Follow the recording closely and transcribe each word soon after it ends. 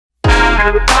Hi,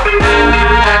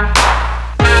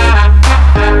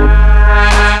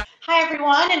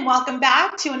 everyone, and welcome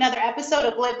back to another episode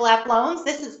of Live Laugh Loans.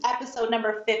 This is episode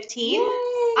number 15. Yay.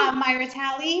 I'm Myra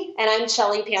Talley. And I'm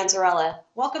Shelly Panzarella.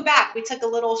 Welcome back. We took a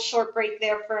little short break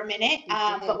there for a minute,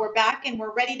 but we're back and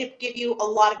we're ready to give you a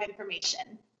lot of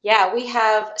information. Yeah, we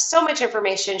have so much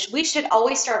information. We should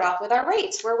always start off with our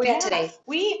rates. Where are we at today?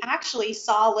 We actually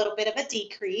saw a little bit of a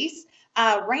decrease.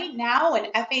 Right now,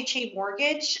 an FHA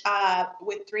mortgage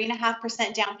with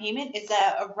 3.5% down payment is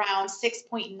around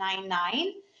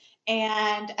 6.99.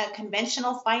 And a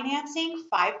conventional financing,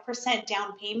 5%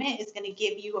 down payment is going to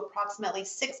give you approximately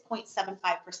 6.75%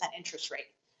 interest rate.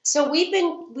 So we've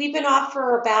been off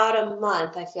for about a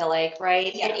month, I feel like,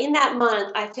 right? Yeah. And in that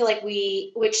month, I feel like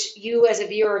which you as a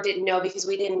viewer didn't know because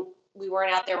we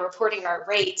weren't out there reporting our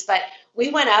rates, but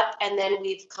we went up and then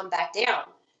we've come back down.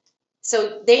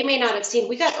 So they may not have seen,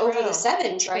 we got over the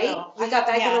sevens, right? We got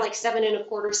back into like 7.25,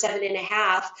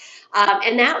 7.5.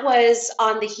 And that was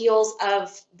on the heels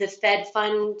of the Fed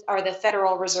fund or the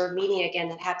Federal Reserve meeting again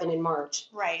that happened in March.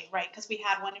 Right. Because we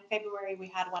had one in February, we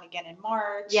had one again in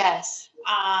March. Yes.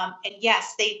 And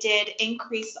yes, they did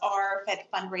increase our Fed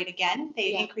fund rate again.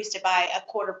 They increased it by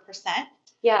 0.25%.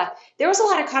 Yeah. There was a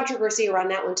lot of controversy around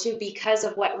that one too because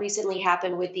of what recently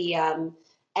happened with the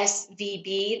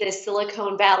SVB, the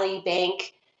Silicon Valley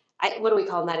Bank. What do we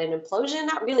call that? An implosion?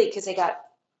 Not really, because they got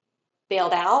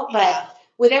bailed out. But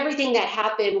with everything that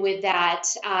happened with that,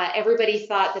 everybody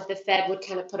thought that the Fed would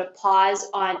kind of put a pause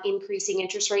on increasing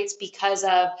interest rates because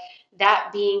of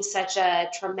that being such a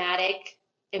traumatic,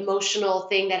 emotional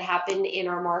thing that happened in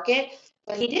our market.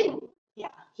 But he didn't. Yeah.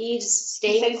 He just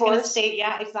stayed the course.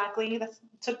 Yeah, exactly. That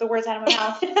took the words out of my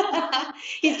mouth.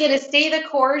 He's going to stay the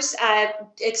course.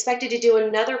 Expected to do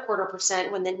another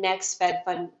 0.25% when the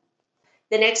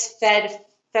next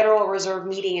Federal Reserve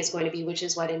meeting is going to be, which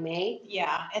is what, in May?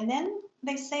 Yeah, and then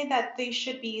they say that they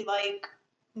should be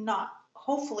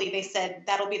hopefully they said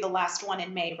that'll be the last one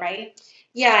in May, right?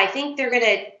 Yeah, I think they're going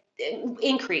to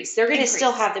increase. They're going to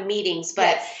still have the meetings,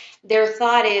 but their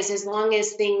thought is as long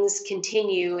as things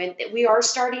continue, and we are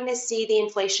starting to see the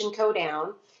inflation go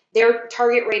down. Their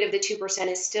target rate of the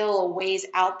 2% is still a ways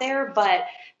out there, but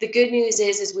the good news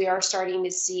is we are starting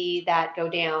to see that go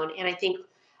down. And I think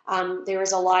there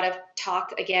is a lot of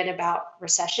talk again about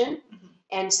recession. Mm-hmm.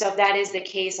 And so if that is the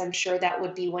case, I'm sure that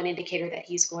would be one indicator that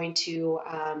he's going to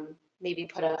maybe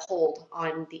put a hold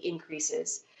on the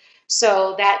increases.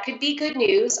 So that could be good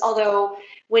news, although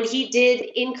when he did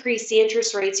increase the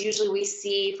interest rates, usually we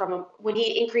see when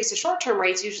he increased the short-term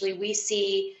rates, usually we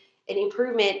see an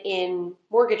improvement in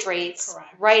mortgage rates.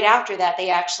 Correct. Right after that, they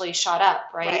actually shot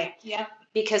up, right? Yeah.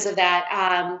 Because of that.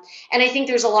 And I think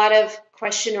there's a lot of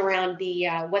question around the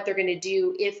what they're going to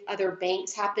do if other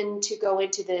banks happen to go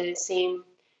into the same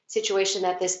situation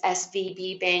that this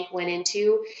SVB bank went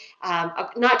into,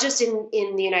 not just in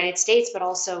the United States, but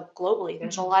also globally.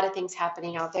 There's a lot of things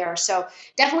happening out there. So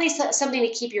definitely something to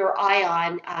keep your eye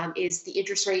on is the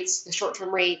interest rates, the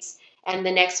short-term rates, and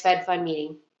the next Fed fund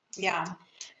meeting. Yeah.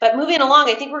 But moving along,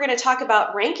 I think we're going to talk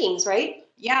about rankings, right?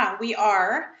 Yeah, we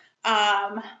are.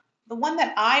 The one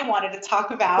that I wanted to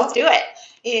talk about Let's do it.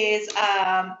 Is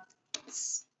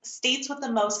states with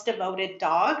the most devoted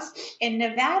dogs. And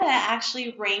Nevada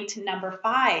actually ranked number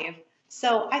 5.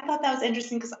 So I thought that was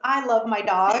interesting because I love my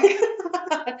dog.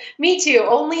 Me too,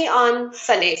 only on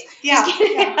Sundays.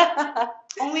 Yeah.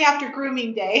 Only after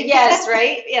grooming day. Yes,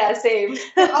 right? Yeah, same.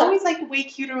 They're always like way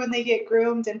cuter when they get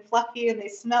groomed and fluffy and they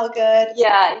smell good.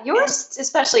 Yeah, yours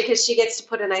especially because she gets to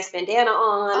put a nice bandana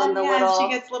on and the little. She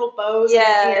gets little bows in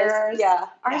her ears. Yeah.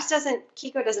 Ours doesn't.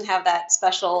 Kiko doesn't have that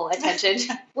special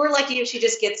attention. We're lucky if she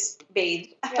just gets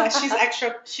bathed. Yeah, she's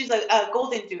extra. She's a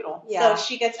golden doodle. Yeah, so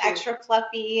she gets extra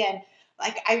fluffy and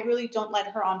I really don't let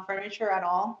her on furniture at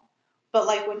all. But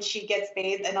like when she gets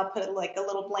bathed, and I'll put like a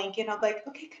little blanket, I'll be like,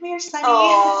 okay, come here, Sunny.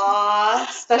 Aww,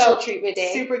 special treatment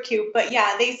day. Super cute. But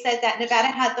yeah, they said that Nevada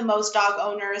had the most dog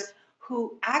owners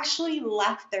who actually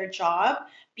left their job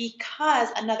because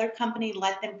another company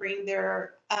let them bring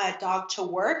their dog to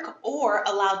work or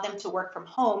allowed them to work from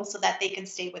home so that they can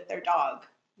stay with their dog.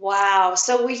 Wow.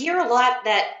 So we hear a lot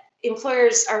that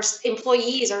employees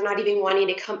are not even wanting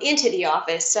to come into the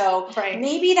office. So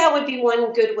maybe that would be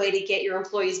one good way to get your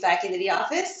employees back into the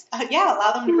office.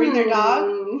 Allow them to bring their dog.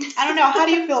 I don't know. How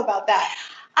do you feel about that?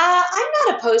 I'm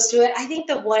not opposed to it. I think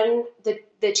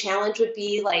the challenge would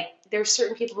be like there's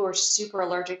certain people who are super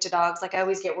allergic to dogs. Like I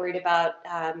always get worried about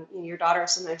your daughter.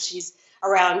 Sometimes she's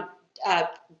around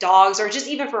dogs, or just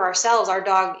even for ourselves, our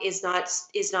dog is not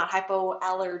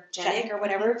hypoallergenic or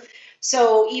whatever.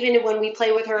 So even when we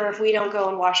play with her, if we don't go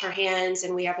and wash our hands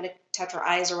and we happen to touch her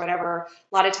eyes or whatever,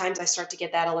 a lot of times I start to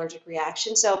get that allergic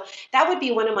reaction. So that would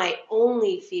be one of my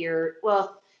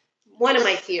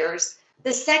fears.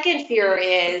 The second fear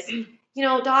is,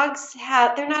 dogs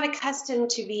they're not accustomed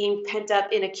to being pent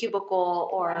up in a cubicle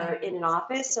or in an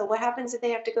office. So what happens if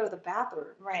they have to go to the bathroom?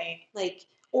 Right.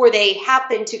 Or they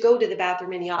happen to go to the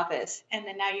bathroom in the office. And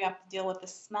then now you have to deal with the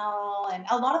smell. And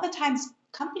a lot of the times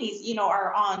companies,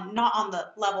 are not on the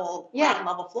ground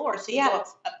level floor. So you go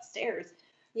upstairs.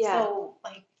 Yeah. So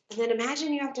and then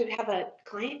imagine you have to have a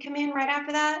client come in right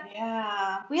after that.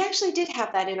 Yeah. We actually did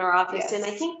have that in our office, Yes. and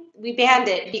I think we banned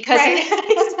it because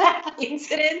of that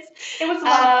incidents. It was a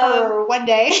lot for one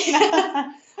day.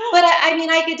 But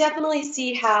I could definitely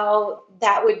see how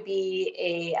that would be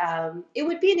it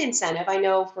would be an incentive. I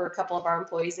know for a couple of our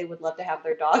employees, they would love to have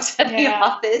their dogs at the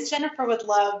office. Jennifer would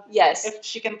love if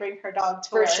she can bring her dog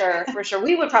to work. For sure.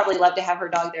 We would probably love to have her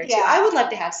dog there too. I would love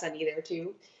to have Sunny there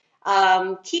too.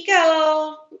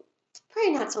 Kiko,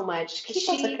 probably not so much.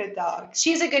 Kiko's a good dog.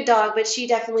 She's a good dog, but she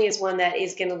definitely is one that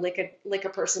is going to lick a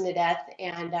person to death,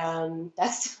 and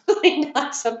that's really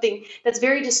not something that's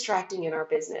very distracting in our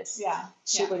business. Yeah,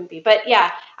 she wouldn't be. But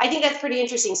yeah, I think that's pretty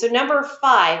interesting. So number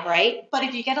 5, right? But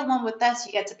if you get along with us,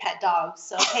 you get to pet dogs.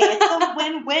 So hey, it's a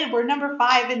win-win. We're number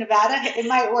 5 in Nevada. It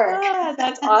might work.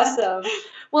 That's awesome.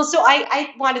 Well, so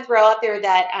I want to throw out there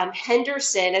that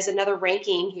Henderson, as another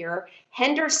ranking here,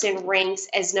 Henderson ranks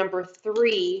as number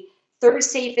 3. Third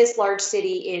safest large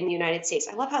city in the United States.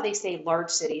 I love how they say large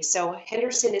city. So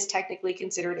Henderson is technically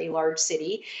considered a large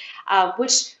city,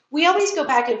 which we always go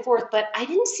back and forth, but I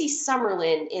didn't see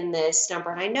Summerlin in this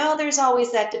number. And I know there's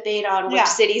always that debate on which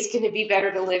city is going to be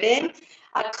better to live in.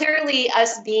 Clearly,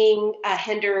 us being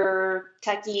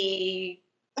Hendertucky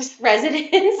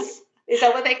residents, is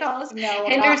that what they call us? No,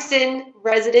 Henderson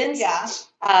residents. Yeah.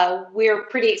 We're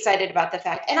pretty excited about the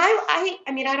fact, and I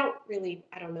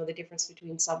don't know the difference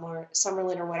between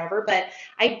Summerlin or whatever, but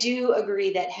I do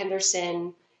agree that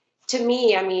Henderson, to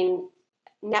me,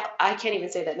 now I can't even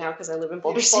say that now because I live in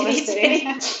Boulder City.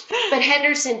 But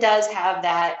Henderson does have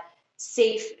that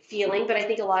safe feeling, but I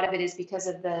think a lot of it is because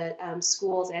of the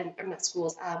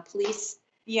police.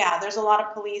 Yeah, there's a lot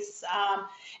of police,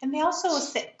 and they also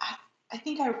say. I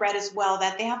think I read as well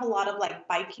that they have a lot of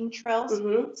biking trails.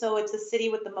 Mm-hmm. So it's a city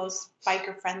with the most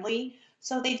biker friendly.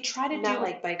 So they try to not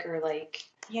biker.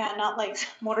 Yeah, not like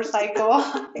motorcycle.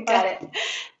 Got it.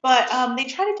 But they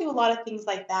try to do a lot of things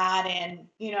like that, and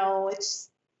it's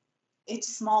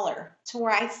smaller to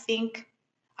where I think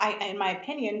in my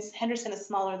opinion, Henderson is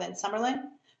smaller than Summerlin.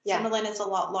 Yeah. Summerlin is a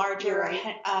lot larger.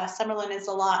 Right. Summerlin is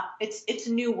it's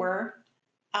newer.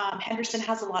 Henderson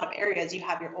has a lot of areas. You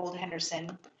have your old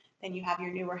Henderson. Then you have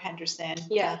your newer Henderson.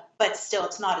 Yeah. But still,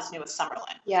 it's not as new as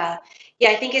Summerlin. Yeah. Yeah,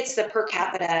 I think it's the per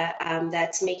capita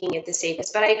that's making it the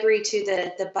safest. But I agree too,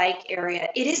 the bike area.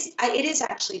 It is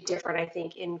actually different, I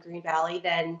think, in Green Valley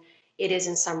than it is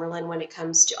in Summerlin when it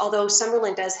comes to, although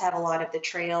Summerlin does have a lot of the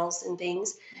trails and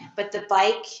things, but the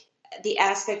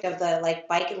aspect of the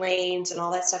bike lanes and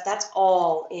all that stuff, that's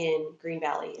all in Green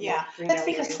Valley. Yeah. That's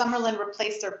because Summerlin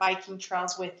replaced their biking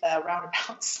trails with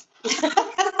roundabouts.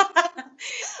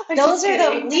 Those are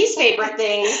the least favorite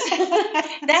things.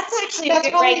 That's actually a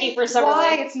good ranking for Summerlin.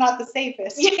 Why it's not the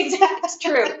safest. Yeah, exactly.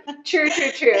 True.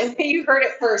 You heard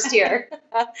it first here.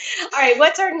 All right,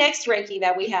 what's our next ranking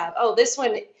that we have? Oh, this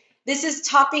one. This is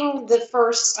topping the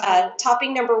first,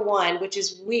 topping number 1, which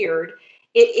is weird.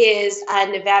 It is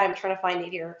Nevada. I'm trying to find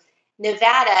it here.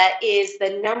 Nevada is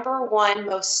the number 1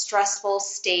 most stressful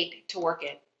state to work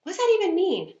in. What does that even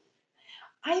mean?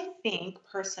 I think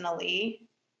personally,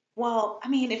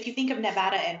 if you think of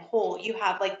Nevada in whole, you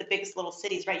have the biggest little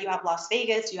cities, right? You have Las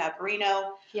Vegas, you have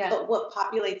Reno. Yeah. But what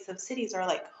populates those cities are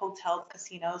hotels,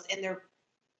 casinos, and they're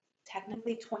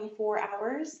technically 24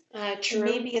 hours. True. And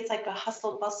maybe it's a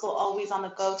hustle bustle, always on the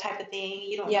go type of thing.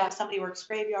 You don't know if somebody works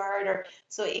graveyard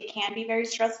so it can be very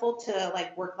stressful to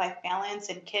work-life balance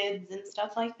and kids and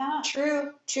stuff like that.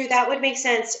 True. That would make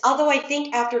sense. Although I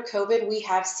think after COVID, we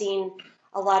have seen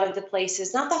a lot of the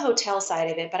places, not the hotel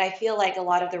side of it, but I feel like a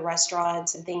lot of the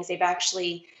restaurants and things, they've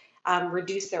actually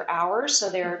reduced their hours. So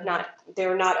they're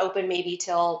not open maybe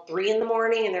till 3 a.m.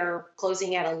 and they're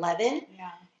closing at 11. Yeah.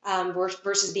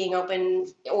 Versus being open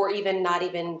or even not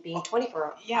even being 24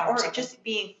 hours. Yeah, or just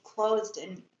being closed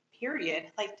in period.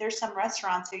 There's some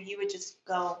restaurants where you would just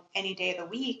go any day of the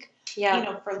week,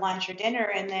 for lunch or dinner,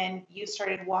 and then you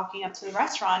started walking up to the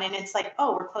restaurant and it's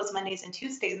oh, we're closed Mondays and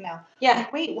Tuesdays now. Yeah.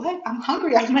 Wait, what? I'm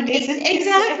hungry on Mondays and Tuesdays.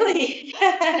 Exactly.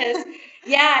 Yes.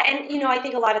 Yeah, and I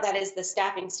think a lot of that is the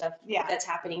staffing stuff that's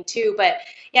happening too. But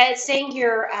yeah, it's saying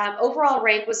here overall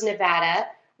rank was Nevada.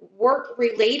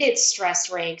 Work-related stress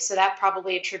rank, so that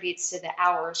probably attributes to the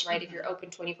hours, right? If you're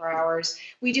open 24 hours.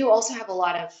 We do also have a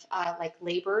lot of like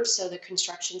labor, so the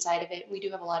construction side of it. We do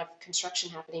have a lot of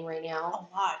construction happening right now.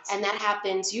 A lot. And that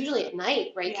happens usually at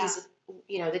night, right? Because,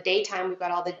 the daytime, we've got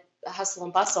all the hustle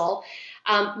and bustle.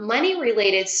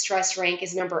 Money-related stress rank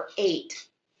is number 8.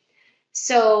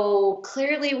 So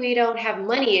clearly we don't have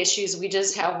money issues, we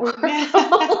just have work.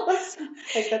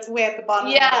 Like that's way at the bottom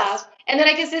of the list. And then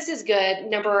I guess this is good.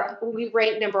 We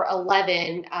rank number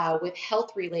 11 with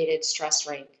health-related stress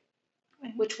rank.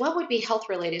 What would be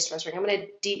health-related stress rank? I'm going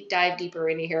to dive deeper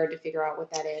into here to figure out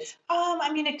what that is.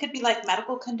 I mean, it could be like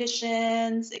medical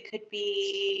conditions. It could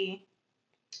be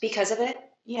because of it.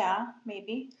 Yeah,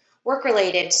 maybe.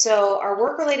 Work-related. So our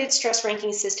work-related stress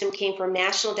ranking system came from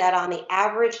national data on the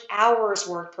average hours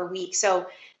worked per week. So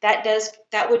that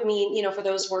would mean, for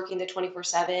those working the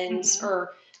 24/7s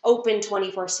or open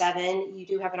 24/7, you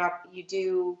do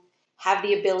have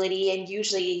the ability, and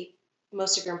usually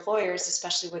most of your employers,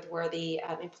 especially with where the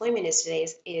employment is today,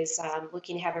 is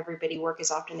looking to have everybody work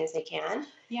as often as they can.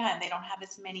 Yeah, and they don't have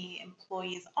as many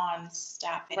employees on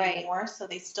staff anymore, so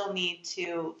they still need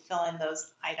to fill in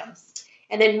those items.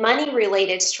 And then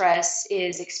money-related stress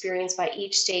is experienced by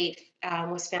each state,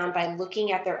 was found by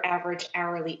looking at their average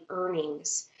hourly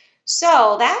earnings.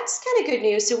 So that's kind of good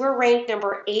news. So we're ranked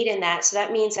number 8 in that. So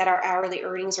that means that our hourly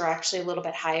earnings are actually a little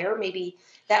bit higher. Maybe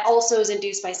that also is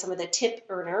induced by some of the tip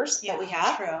earners that we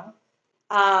have. True.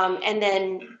 And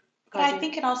then, but I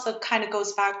think it also kind of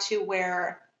goes back to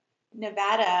where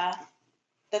Nevada,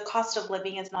 the cost of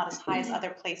living is not as high as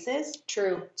other places.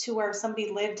 True. To where if somebody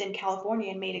lived in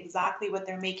California and made exactly what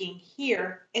they're making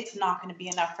here, it's not going to be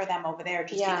enough for them over there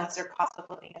just because their cost of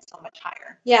living is so much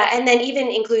higher. Yeah, and then even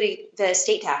including the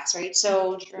state tax, right?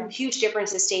 So huge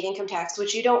difference is state income tax,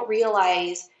 which you don't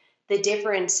realize the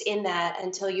difference in that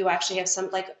until you actually have some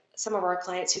of our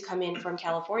clients who come in from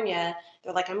California.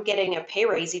 They're like, I'm getting a pay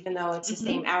raise even though it's the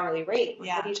same hourly rate. What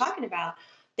are you talking about?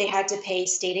 They had to pay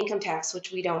state income tax,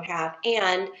 which we don't have.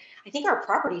 And I think our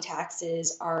property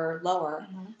taxes are lower.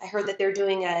 I heard that they're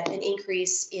doing an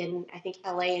increase in, I think,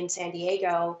 LA and San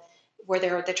Diego,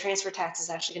 where the transfer tax is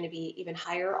actually going to be even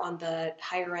higher on the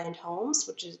higher end homes,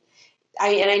 which is,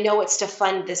 I know it's to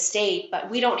fund the state, but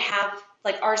we don't have,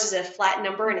 ours is a flat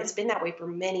number, and it's been that way for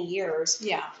many years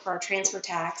for our transfer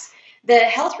tax. The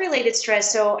health-related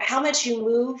stress, so how much you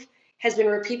move, has been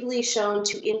repeatedly shown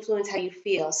to influence how you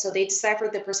feel. So they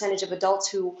deciphered the percentage of adults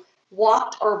who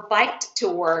walked or biked to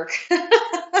work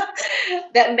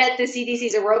that met the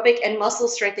CDC's aerobic and muscle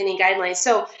strengthening guidelines.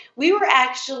 So we were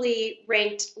actually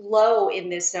ranked low in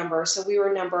this number. So we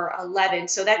were number 11.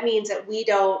 So that means that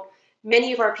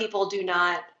many of our people do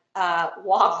not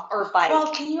walk or bike.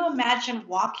 Well, can you imagine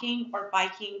walking or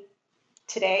biking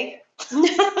today?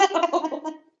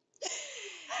 No.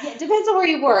 It depends on where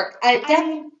you work.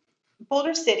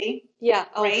 Boulder City,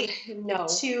 right? No.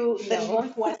 To the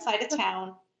northwest side of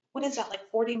town. What is that, like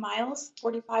 40 miles,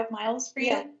 45 miles for you?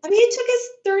 Yeah. I mean, it took us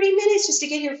 30 minutes just to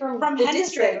get here from the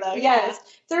district. Though, yes,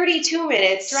 32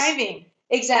 minutes. Driving.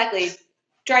 Exactly.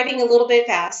 Driving a little bit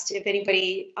fast, if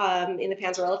anybody in the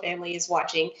Panzarella family is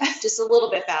watching, just a little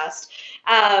bit fast.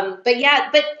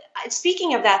 But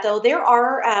speaking of that, though, there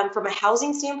are, from a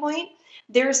housing standpoint,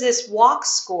 there's this walk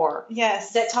score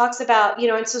that talks about,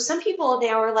 and so some people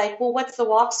now are like, well, what's the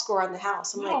walk score on the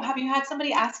house? I'm like, have you had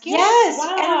somebody ask you? Yes.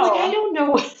 Wow. And I'm like, I don't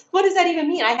know. What does that even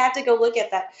mean? I have to go look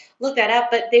that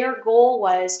up. But their goal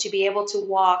was to be able to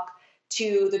walk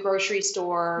to the grocery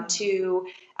store, to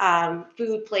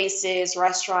food places,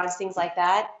 restaurants, things like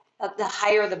that. The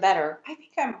higher, the better. I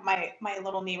think my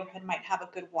little neighborhood might have a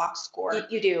good walk score.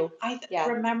 You do. I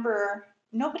remember...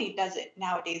 Nobody does it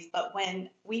nowadays, but when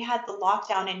we had the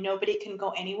lockdown and nobody can go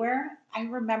anywhere, I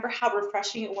remember how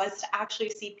refreshing it was to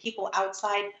actually see people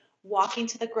outside walking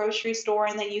to the grocery store,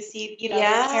 and then you see, they're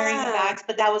carrying the bags,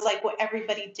 but that was like what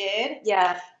everybody did.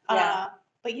 Yeah. But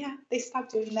they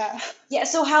stopped doing that. Yeah.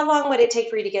 So how long would it take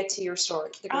for you to get to your store,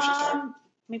 the grocery store?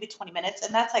 Maybe 20 minutes,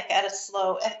 and that's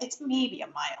it's maybe a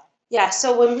mile. Yeah.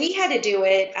 So when we had to do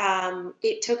it,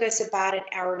 it took us about an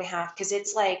hour and a half because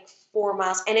it's like 4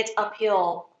 miles and it's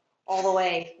uphill all the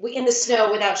way in the snow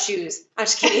without shoes. I'm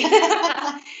just kidding.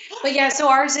 But yeah, so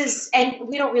ours is, and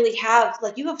we don't really have,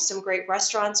 you have some great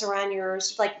restaurants around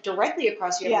yours, directly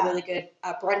across you have a really good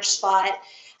brunch spot.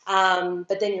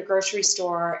 But then your grocery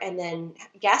store and then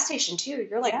gas station too.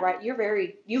 You're I'm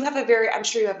sure you have a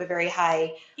very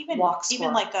high walk score.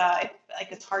 Even like a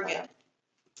Target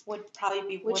would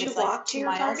probably be. Would you walk to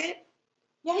your Target?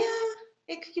 Yeah.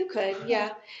 You could,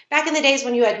 yeah. Back in the days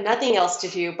when you had nothing else to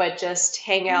do but just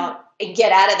hang out and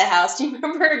get out of the house, do you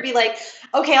remember it'd be like,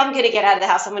 okay, I'm going to get out of the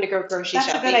house. I'm going to go grocery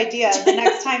That's shopping. a good idea. The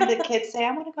next time the kids say,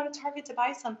 I want to go to Target to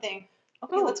buy something.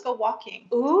 Okay, let's go walking.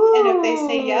 Ooh. And if they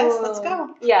say yes, let's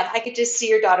go. Yeah, I could just see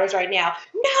your daughters right now.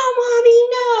 No, Mommy,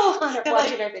 no. They're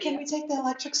Watching like, our video. can we take the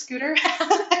electric scooter?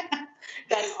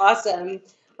 That's awesome.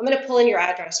 I'm going to pull in your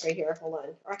address right here. Hold on.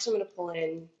 Or actually, I'm going to pull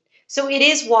in. So it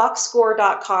is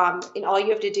walkscore.com, and all you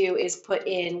have to do is put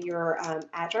in your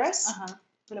address. Uh-huh. I'm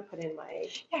going to put in my...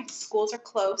 Yeah, schools are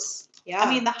close. Yeah. I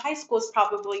mean, the high school is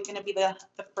probably going to be the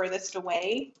furthest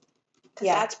away. Because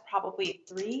that's probably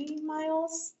 3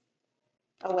 miles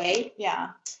away. Yeah.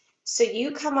 So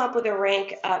you come up with a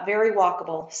rank very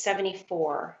walkable,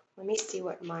 74. Let me see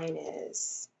what mine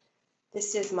is.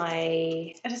 This is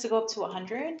my... Does it go up to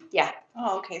 100? Yeah.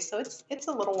 Oh, okay. So it's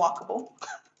a little walkable.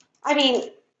 I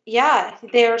mean, yeah,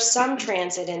 there's some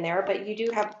transit in there, but you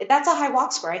do have... That's a high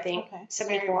walk score, I think. Okay.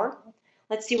 74.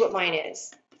 Let's see what mine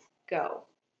is. Go.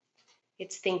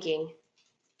 It's thinking.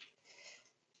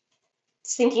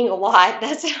 It's thinking a lot.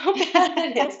 That's how bad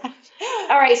it is.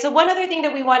 All right. So one other thing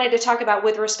that we wanted to talk about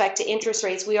with respect to interest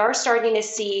rates, we are starting to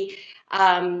see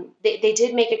they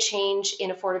did make a change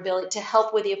in affordability to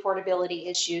help with the affordability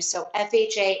issues. So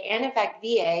FHA and in fact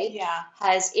VA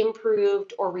has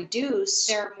improved or reduced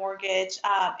their mortgage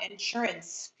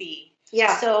insurance fee.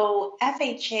 Yeah. So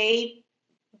FHA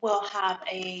will have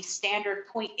a standard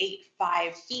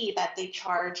 0.85 fee that they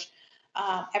charge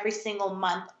every single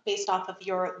month based off of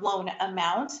your loan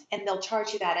amount, and they'll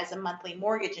charge you that as a monthly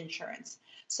mortgage insurance.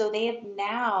 So they have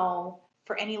now,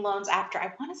 for any loans after,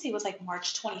 I want to say it was like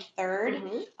March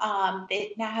 23rd,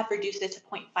 they now have reduced it to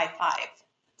 0.55.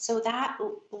 So that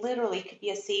literally could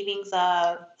be a savings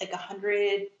of like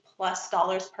 $100+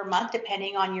 per month,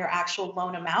 depending on your actual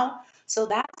loan amount. So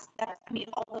that's, I mean,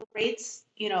 all the rates,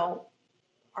 you know,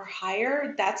 are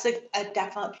higher. That's a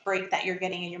definite break that you're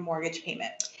getting in your mortgage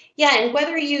payment. Yeah, and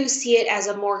whether you see it as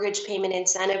a mortgage payment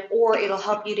incentive or it'll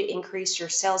help you to increase your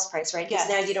sales price, right? Because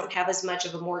now you don't have as much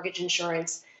of a mortgage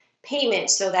insurance payment,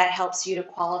 so that helps you to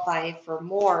qualify for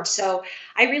more. So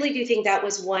I really do think that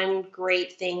was one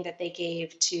great thing that they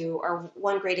gave to, or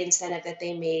one great incentive that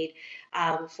they made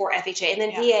for FHA, and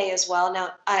then VA as well.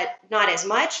 Now, not as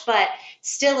much, but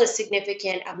still a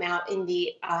significant amount in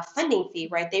the funding fee,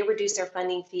 right? They reduced their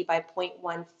funding fee by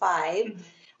 0.15.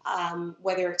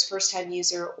 Whether it's first-time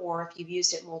user or if you've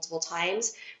used it multiple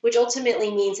times, which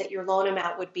ultimately means that your loan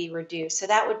amount would be reduced. So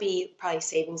that would be probably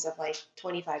savings of like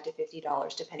 $25 to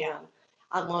 $50, depending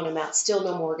on loan amount. Still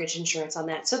no mortgage insurance on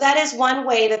that. So that is one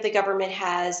way that the government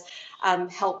has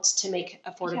helped to make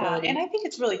affordability. Yeah, and I think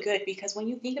it's really good because when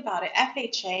you think about it,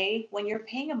 FHA, when you're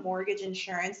paying a mortgage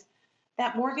insurance,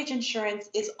 that mortgage insurance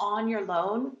is on your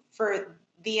loan for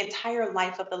the entire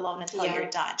life of the loan until you're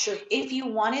done. Sure. If you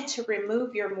wanted to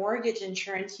remove your mortgage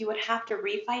insurance, you would have to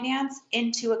refinance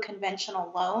into a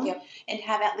conventional loan and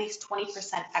have at least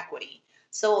 20% equity.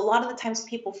 So a lot of the times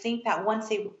people think that once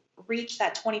they reach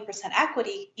that 20%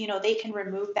 equity, you know, they can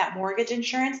remove that mortgage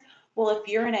insurance. Well, if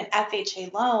you're in an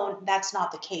FHA loan, that's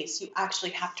not the case. You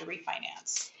actually have to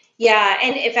refinance. Yeah,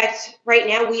 and in fact, right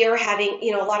now we are having,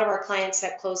 you know, a lot of our clients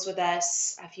that closed with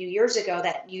us a few years ago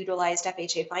that utilized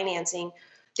FHA financing,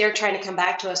 they're trying to come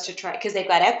back to us to try, because they've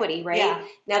got equity, right? Yeah.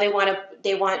 Now they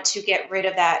want to get rid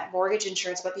of that mortgage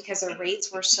insurance, but because their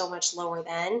rates were so much lower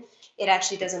then, it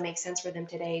actually doesn't make sense for them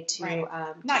today to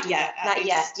not yet. Not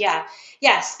yet.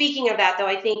 Yeah. Speaking of that, though,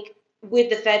 I think with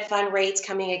the Fed fund rates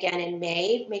coming again in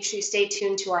May, make sure you stay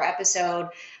tuned to our episode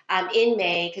in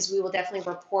May, because we will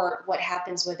definitely report what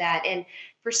happens with that. And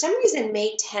for some reason,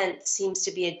 May 10th seems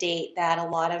to be a date that a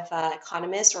lot of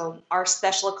economists, or our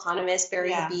special economist,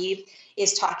 Barry Habib,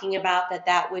 is talking about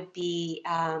that would be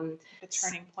the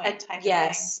turning point type of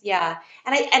thing. Yeah.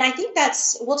 And I think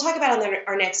we'll talk about on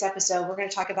our next episode. We're going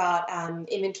to talk about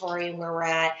inventory and where we're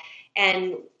at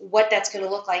and what that's going to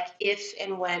look like if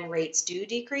and when rates do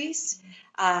decrease,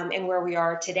 and where we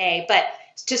are today. But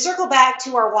to circle back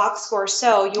to our walk score,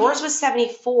 so yours was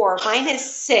 74, mine is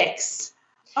 6.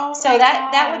 Oh, so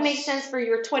that would make sense for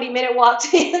your 20-minute walk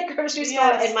to the grocery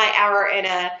store, and my hour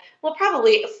and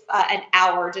probably an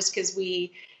hour, just because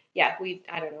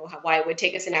I don't know why it would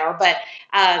take us an hour, but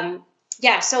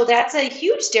so that's a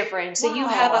huge difference. So you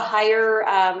have a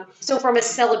higher, so from a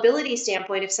sellability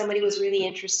standpoint, if somebody was really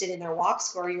interested in their walk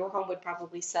score, your home would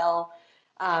probably sell,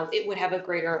 it would have a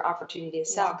greater opportunity to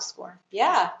sell. Walk score.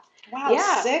 Yeah.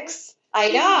 Wow, 6?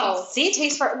 I know. See, it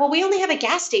takes we only have a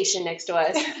gas station next to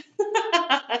us.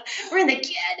 We're in the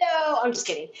ghetto. I'm just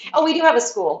kidding. Oh, we do have a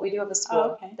school.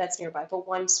 Oh, okay. That's nearby, but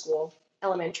one school.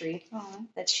 elementary Oh.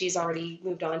 that she's already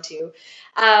moved on to.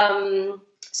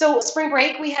 So spring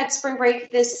break, we had spring break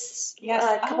this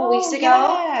couple weeks ago.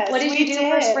 Yes, what did you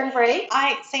do for spring break?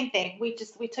 Same thing. We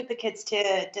took the kids to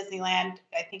Disneyland.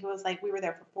 I think it was like we were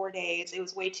there for 4 days. It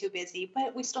was way too busy,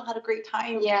 but we still had a great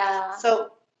time. Yeah.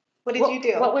 So what did you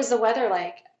do? What was the weather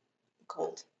like?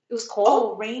 Cold. It was cold?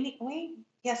 Oh, rainy. Wait.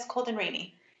 Yes, cold and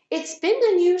rainy. It's been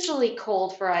unusually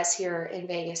cold for us here in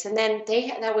Vegas. And then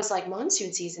that was like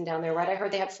monsoon season down there, right? I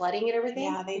heard they had flooding and everything.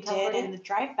 Yeah, they did. And the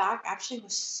drive back actually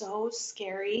was so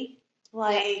scary.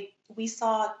 Like we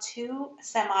saw 2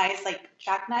 semis like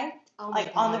jackknifed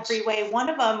on the freeway. One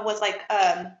of them was like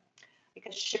a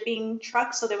shipping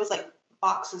truck, so there was like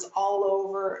boxes all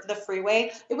over the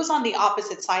freeway. It was on the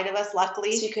opposite side of us,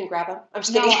 luckily. So you couldn't grab them? I'm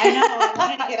just kidding. No, I know. I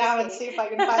wanted to get out and see if I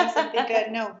can find something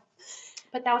good. No.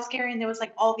 But that was scary, and there was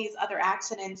like all these other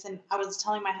accidents, and I was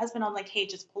telling my husband, I'm like, hey,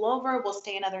 just pull over, we'll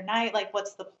stay another night. Like,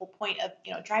 what's the whole point of,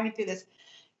 driving through this?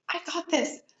 I got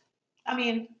this. I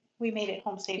mean, we made it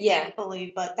home safe,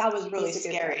 thankfully, but that was really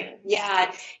scary.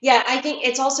 Yeah. I think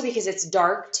it's also because it's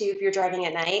dark too. If you're driving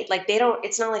at night, like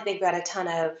it's not like they've got a ton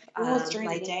of. It was during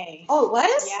the day. Oh, it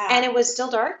was? Yeah. And it was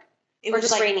still dark. It was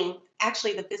just like raining.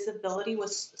 Actually, the visibility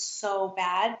was so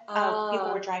bad. People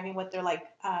were driving with their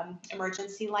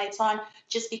emergency lights on,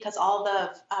 just because all the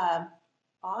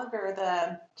fog or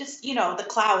the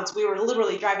clouds. We were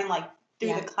literally driving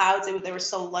through the clouds. They were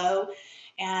so low.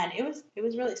 And it was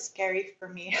really scary for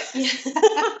me.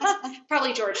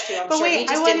 Probably George too. But sure. wait,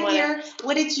 I want to hear,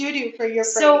 what did you do for your break?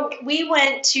 So we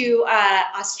went to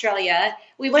Australia.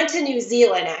 We went to New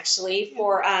Zealand actually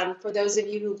for those of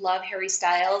you who love Harry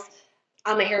Styles.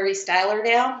 I'm a Harry Styler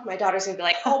now. My daughter's gonna be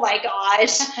like, oh my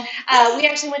gosh. We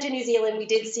actually went to New Zealand. We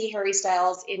did see Harry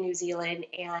Styles in New Zealand,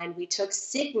 and we took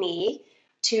Sydney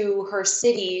to her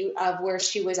city of where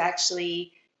she was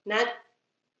actually not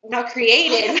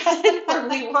created.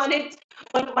 We wanted,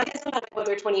 my husband and I went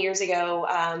there 20 years ago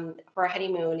for a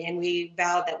honeymoon, and we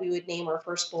vowed that we would name our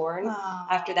firstborn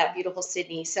after that beautiful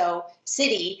city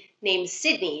named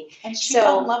Sydney. And she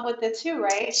fell in love with it too,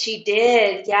 right? She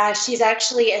did. Yeah, she's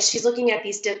actually, as she's looking at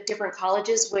these different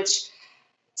colleges, which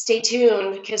stay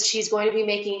tuned because she's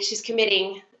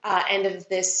committing end of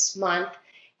this month.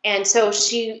 And so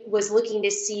she was looking to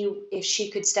see if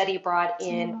she could study abroad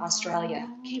in Australia.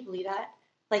 Can you believe that?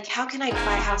 Like, how can I buy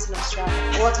a house in Australia?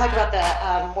 We'll talk about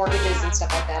the mortgages and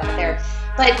stuff like that out there.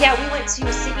 But yeah, we went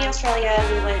to Sydney, Australia.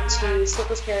 We went to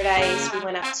Slipper's Paradise. We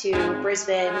went up to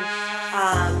Brisbane,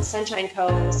 Sunshine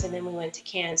Coast, and then we went to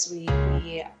Cairns. We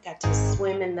got to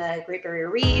swim in the Great Barrier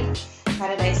Reef,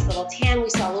 got a nice little tan. We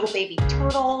saw little baby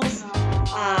turtles.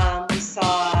 We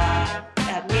saw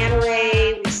a manta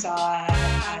ray. We saw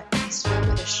swim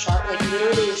with a shark. Like,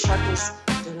 literally the shark was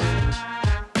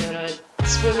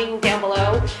swimming down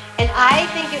below, and I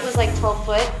think it was like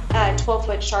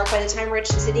 12-foot shark. By the time Rich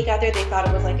and Sydney got there, they thought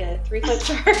it was like a 3-foot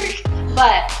shark.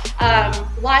 But a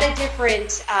lot of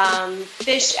different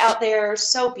fish out there,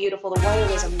 so beautiful. The water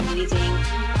was amazing.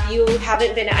 You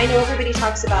haven't been, I know everybody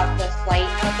talks about the flight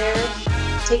out there.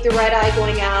 Take the red eye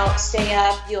going out, stay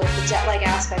up, the jet lag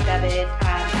aspect of it.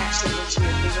 Actually, what's your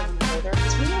favorite when you go there?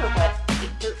 Because we were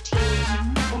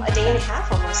 13, a day and a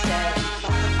half almost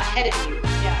ahead of you.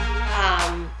 Yeah.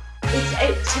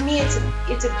 To me, it's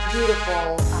a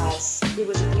beautiful.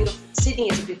 Sydney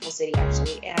is a beautiful city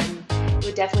actually, and it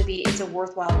would definitely be. It's a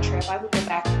worthwhile trip. I would go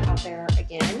back out there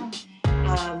again.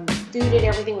 Food and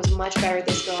everything was much better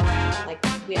this go around. Like,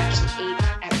 we actually ate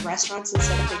at restaurants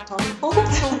instead of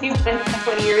McDonald's when we went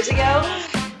 20 years ago.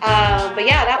 But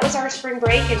yeah, that was our spring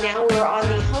break, and now we're on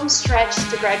the home stretch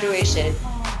to graduation.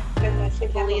 Oh, goodness, I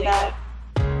can't believe that.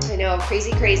 I know,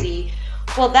 crazy.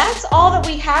 Well, that's all that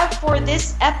we have for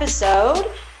this episode.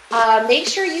 Make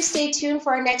sure you stay tuned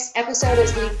for our next episode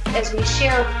as we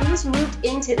share who's moved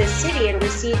into the city and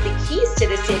received the keys to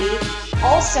the city.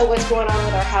 Also, what's going on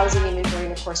with our housing inventory,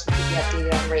 and of course, we'll keep you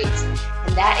updated on rates.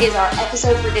 And that is our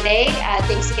episode for today.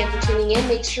 Thanks again for tuning in.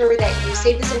 Make sure that you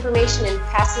save this information and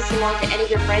pass this along to any of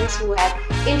your friends who have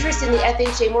interest in the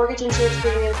FHA mortgage insurance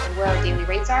premiums and where our daily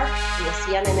rates are. And we'll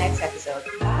see you on the next episode.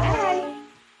 Bye.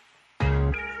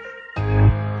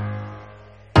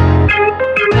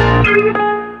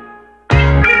 Bye.